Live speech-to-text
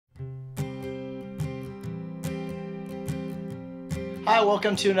Hi,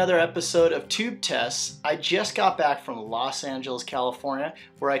 welcome to another episode of Tube Tests. I just got back from Los Angeles, California,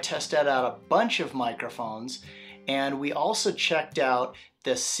 where I tested out a bunch of microphones, and we also checked out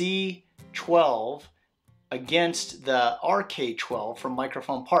the C12 against the RK12 from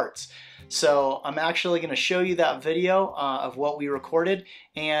Microphone Parts. So I'm actually going to show you that video of what we recorded,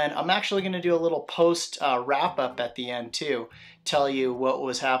 and I'm actually going to do a little post wrap up at the end too, tell you what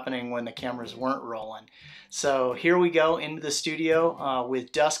was happening when the cameras weren't rolling. So here we go into the studio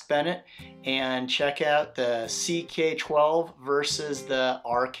with Dusk Bennett and check out the CK12 versus the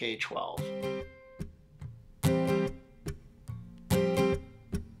RK12.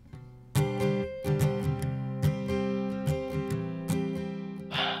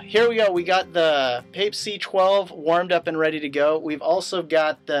 Here we go, we got the Pape C12 warmed up and ready to go. We've also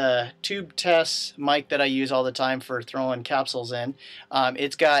got the Tube Test mic that I use all the time for throwing capsules in.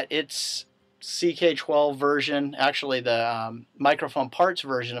 It's got its CK12 version, actually the Microphone Parts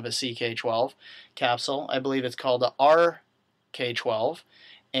version of a CK12 capsule. I believe it's called the RK12,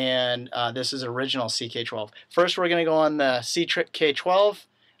 and this is original CK12. First we're going to go on the CK12,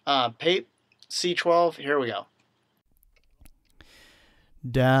 Pape C12, here we go.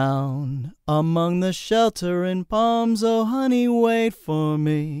 Down among the sheltering palms, oh honey, wait for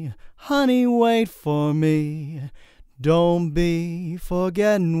me, honey, wait for me. Don't be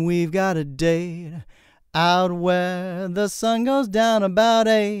forgetting we've got a date out where the sun goes down about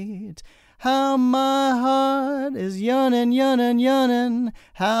 8. How my heart is yearning, yearning, yearning.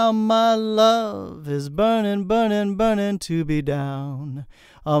 How my love is burning, burning, burning to be down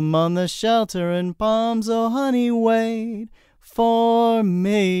among the sheltering palms, oh honey, wait for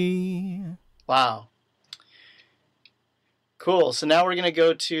me. Wow. Cool. So now we're going to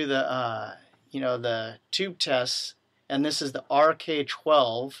go to the, the tube tests, and this is the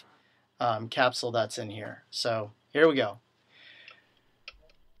RK12 capsule that's in here. So here we go.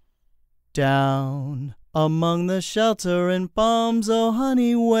 Down among the sheltering palms, oh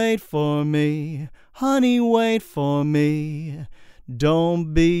honey, wait for me, honey, wait for me.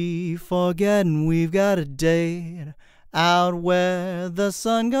 Don't be forgetting we've got a date out where the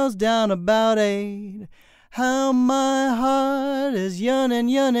sun goes down about 8. How my heart is yearning,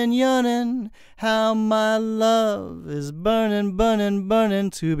 yearning, yearning. How my love is burning, burning, burning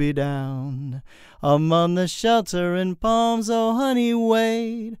to be down among the sheltering palms, oh honey,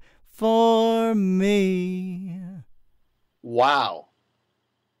 wait for me. Wow.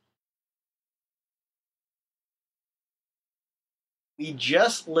 We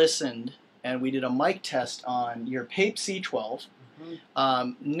just listened and we did a mic test on your Pape C12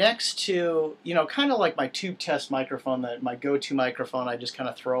 next to, kind of like my tube test microphone, my go-to microphone. I just kind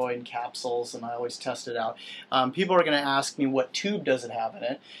of throw in capsules and I always test it out. People are going to ask me what tube does it have in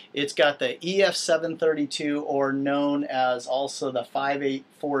it. It's got the EF732, or known as also the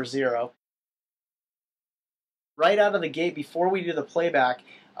 5840. Right out of the gate, before we do the playback,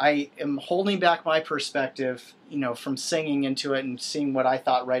 I am holding back my perspective, from singing into it and seeing what I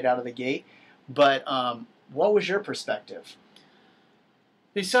thought right out of the gate. But what was your perspective?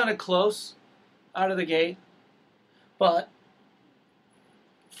 They sounded close out of the gate, but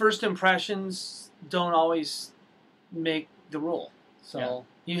first impressions don't always make the rule. So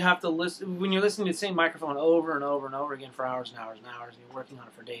you have to listen. When you're listening to the same microphone over and over and over again for hours and hours and hours, and you're working on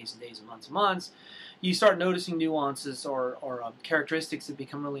it for days and days and months, you start noticing nuances or characteristics that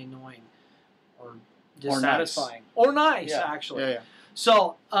become really annoying or dissatisfying. Or nice, actually. Yeah.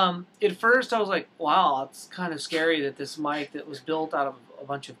 So at first I was like, wow, it's kind of scary that this mic that was built out of a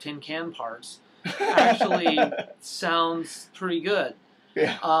bunch of tin can parts actually sounds pretty good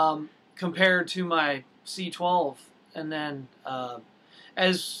compared to my C12. And then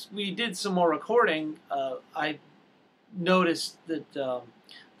as we did some more recording, I noticed that the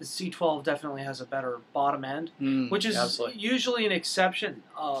C12 definitely has a better bottom end, which is usually an exception.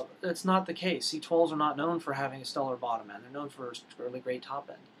 That's not the case. C12s are not known for having a stellar bottom end. They're known for a really great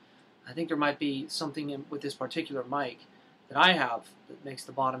top end. I think there might be something with this particular mic that I have that makes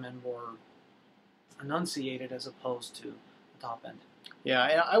the bottom end more enunciated as opposed to the top end. Yeah,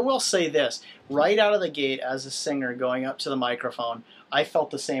 and I will say this. Right out of the gate, as a singer going up to the microphone, I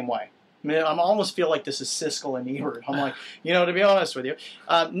felt the same way. I mean, I almost feel like this is Siskel and Ebert. I'm like, to be honest with you.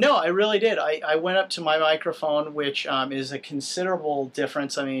 No, I really did. I went up to my microphone, which is a considerable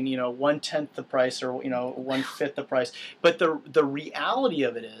difference. I mean, 1/10 the price, or 1/5 the price. But the reality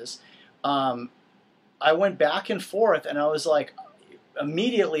of it is, I went back and forth, and I was like,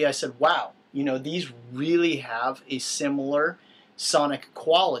 immediately I said, wow, these really have a similar sonic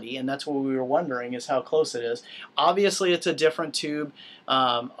quality, and that's what we were wondering, is how close it is. Obviously it's a different tube,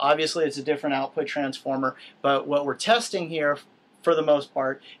 obviously it's a different output transformer, but what we're testing here for the most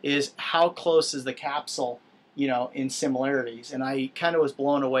part, is how close is the capsule, you know, in similarities. And I kind of was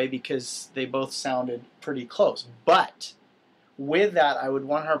blown away because they both sounded pretty close. But with that, I would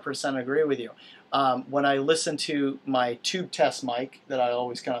 100% agree with you. When I listen to my tube test mic that I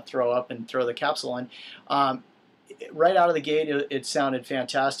always kind of throw up and throw the capsule in, right out of the gate, it sounded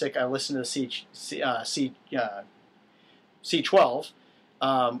fantastic. I listened to the C12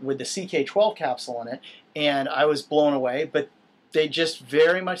 with the CK12 capsule in it, and I was blown away. But they just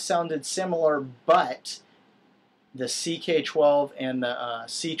very much sounded similar, but the CK12 and the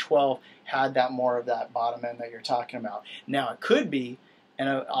C12 had that more of that bottom end that you're talking about. Now, it could be,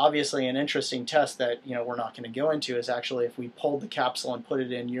 and obviously an interesting test that, you know, we're not going to go into, is actually if we pulled the capsule and put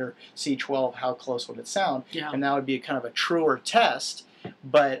it in your C12, how close would it sound? Yeah. And that would be kind of a truer test.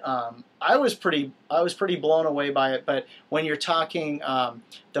 But I was pretty blown away by it. But when you're talking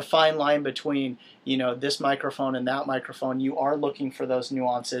the fine line between, you know, this microphone and that microphone, you are looking for those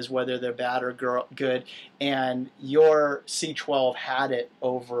nuances, whether they're bad or good. And your C12 had it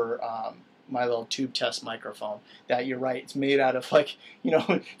over my little tube test microphone. That, you're right, it's made out of, like, you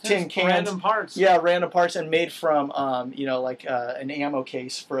know, tin cans, random parts. Yeah, random parts, and made from you know, like an ammo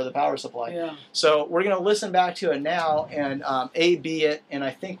case for the power supply. Yeah. So we're gonna listen back to it now and A/B it, and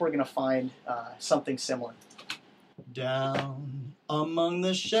I think we're gonna find something similar. Down among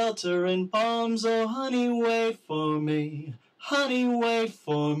the sheltering palms, oh honey, wait for me, honey, wait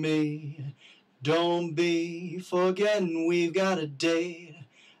for me. Don't be forgetting we've got a date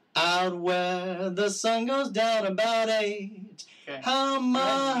out where the sun goes down about 8. Okay. How my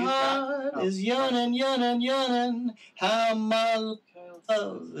heart is yearning, yearning, yearning. How my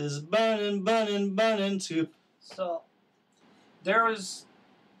love is burning, burning, burning to. So there was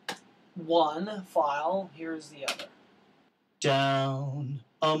one file. Here's the other. Down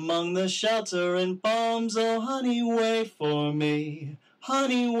among the sheltering palms, oh honey, wait for me,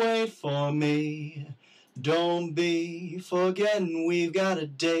 honey, wait for me. Don't be forgetting we've got a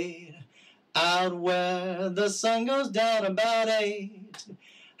date out where the sun goes down about 8.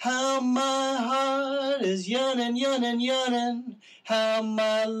 How my heart is yearning, yearning, yearning. How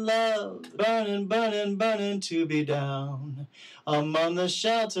my love burning, burning, burning to be down among the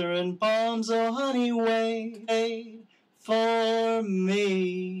sheltering palms, oh honey, wait for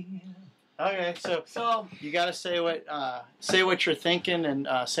me. Okay, so you got to say what you're thinking and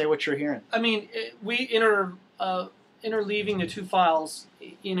say what you're hearing. I mean, we interleaving the two files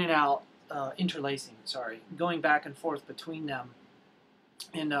in and out, interlacing. Sorry, going back and forth between them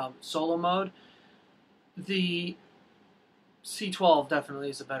in solo mode. The C12 definitely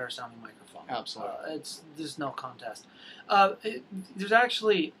is a better sounding microphone. Absolutely, there's no contest. There's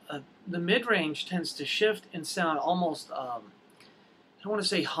actually the mid range tends to shift and sound almost. I don't want to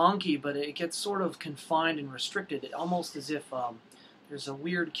say honky, but it gets sort of confined and restricted, almost as if there's a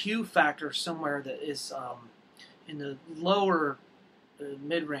weird Q factor somewhere that is in the lower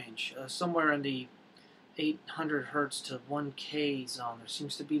mid-range, somewhere in the 800 hertz to 1K zone. There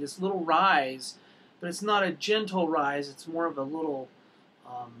seems to be this little rise, but it's not a gentle rise. It's more of a little,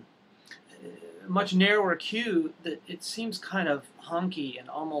 much narrower Q that it seems kind of honky and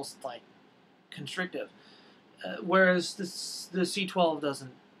almost like constrictive. Whereas the C12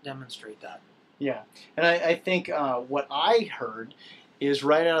 doesn't demonstrate that. Yeah, and I think what I heard is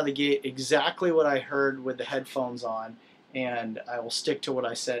right out of the gate exactly what I heard with the headphones on, and I will stick to what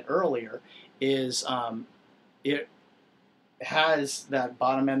I said earlier, is it has that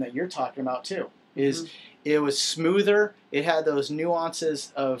bottom end that you're talking about too. Is it was smoother, it had those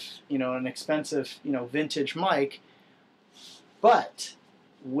nuances of, you know, an expensive, you know, vintage mic, but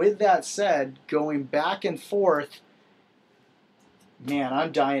with that said, going back and forth, man,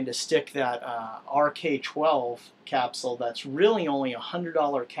 I'm dying to stick that RK12 capsule that's really only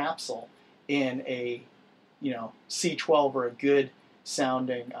 $100 capsule in a, you know, C12 or a good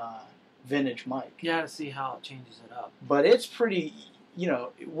sounding vintage mic. Yeah, to see how it changes it up. But it's pretty, you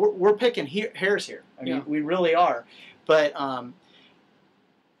know, we're picking hairs here. I mean, yeah. We really are. But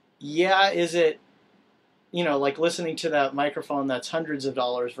yeah, is it, you know, like listening to that microphone that's hundreds of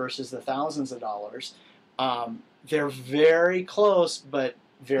dollars versus the thousands of dollars, they're very close, but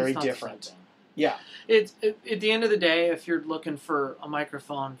very different. Yeah. At the end of the day, if you're looking for a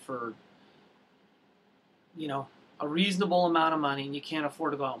microphone for, you know, a reasonable amount of money and you can't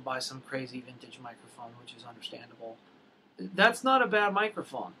afford to go out and buy some crazy vintage microphone, which is understandable, that's not a bad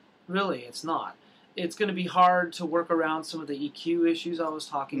microphone. Really, it's not. It's going to be hard to work around some of the EQ issues I was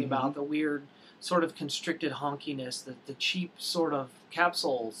talking about, the weird sort of constricted honkiness, the cheap sort of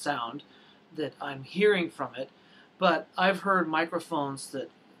capsule sound that I'm hearing from it. But I've heard microphones that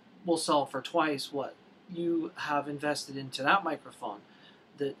will sell for twice what you have invested into that microphone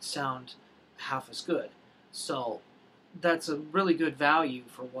that sound half as good. So that's a really good value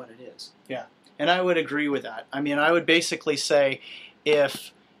for what it is. Yeah, and I would agree with that. I mean, I would basically say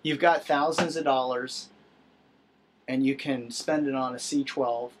if you've got thousands of dollars and you can spend it on a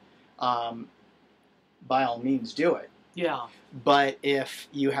C12, by all means do it. Yeah. But if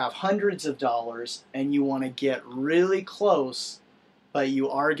you have hundreds of dollars and you want to get really close, but you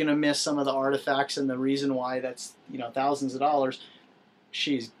are going to miss some of the artifacts, and the reason why that's, you know, thousands of dollars,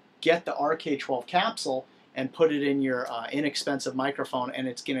 get the RK12 capsule and put it in your inexpensive microphone, and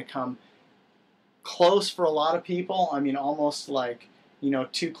it's going to come close for a lot of people. I mean, almost like, you know,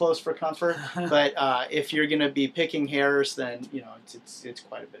 too close for comfort. But if you're going to be picking hairs, then, you know, it's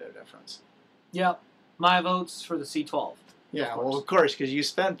quite a bit of difference. Yep. My vote's for the C12. Yeah, well, of course, because you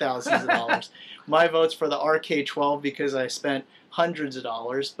spent thousands of dollars. My vote's for the RK12 because I spent hundreds of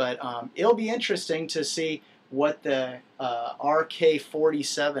dollars. But it'll be interesting to see what the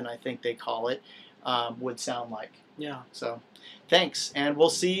RK47, I think they call it, would sound like. Yeah. So, thanks, and we'll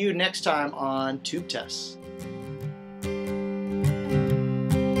see you next time on Tube Tests.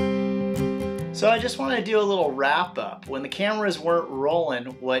 So I just want to do a little wrap up. When the cameras weren't rolling,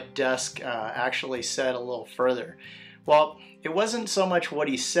 what Dusk actually said a little further. Well, it wasn't so much what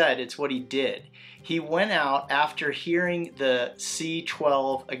he said, it's what he did. He went out after hearing the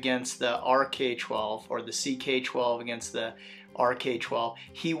C12 against the RK12, or the CK12 against the RK12.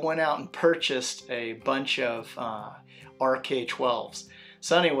 He went out and purchased a bunch of RK12s.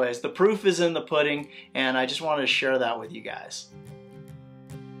 So anyways, the proof is in the pudding, and I just wanted to share that with you guys.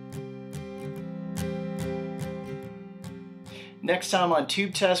 Next time on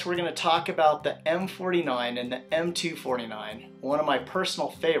Tube Test, we're going to talk about the M49 and the M249, one of my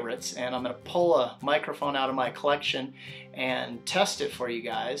personal favorites, and I'm going to pull a microphone out of my collection and test it for you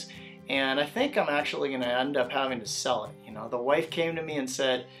guys. And I think I'm actually going to end up having to sell it. You know, the wife came to me and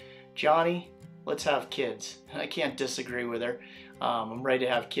said, "Johnny, let's have kids." And I can't disagree with her. I'm ready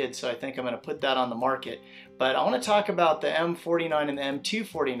to have kids, so I think I'm going to put that on the market. But I want to talk about the M49 and the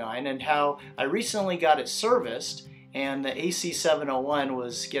M249 and how I recently got it serviced, and the AC701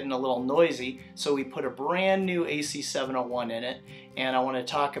 was getting a little noisy, so we put a brand new AC701 in it. And I want to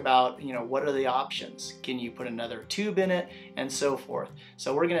talk about, you know, what are the options? Can you put another tube in it, and so forth.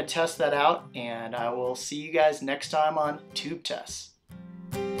 So we're going to test that out, and I will see you guys next time on Tube Tests.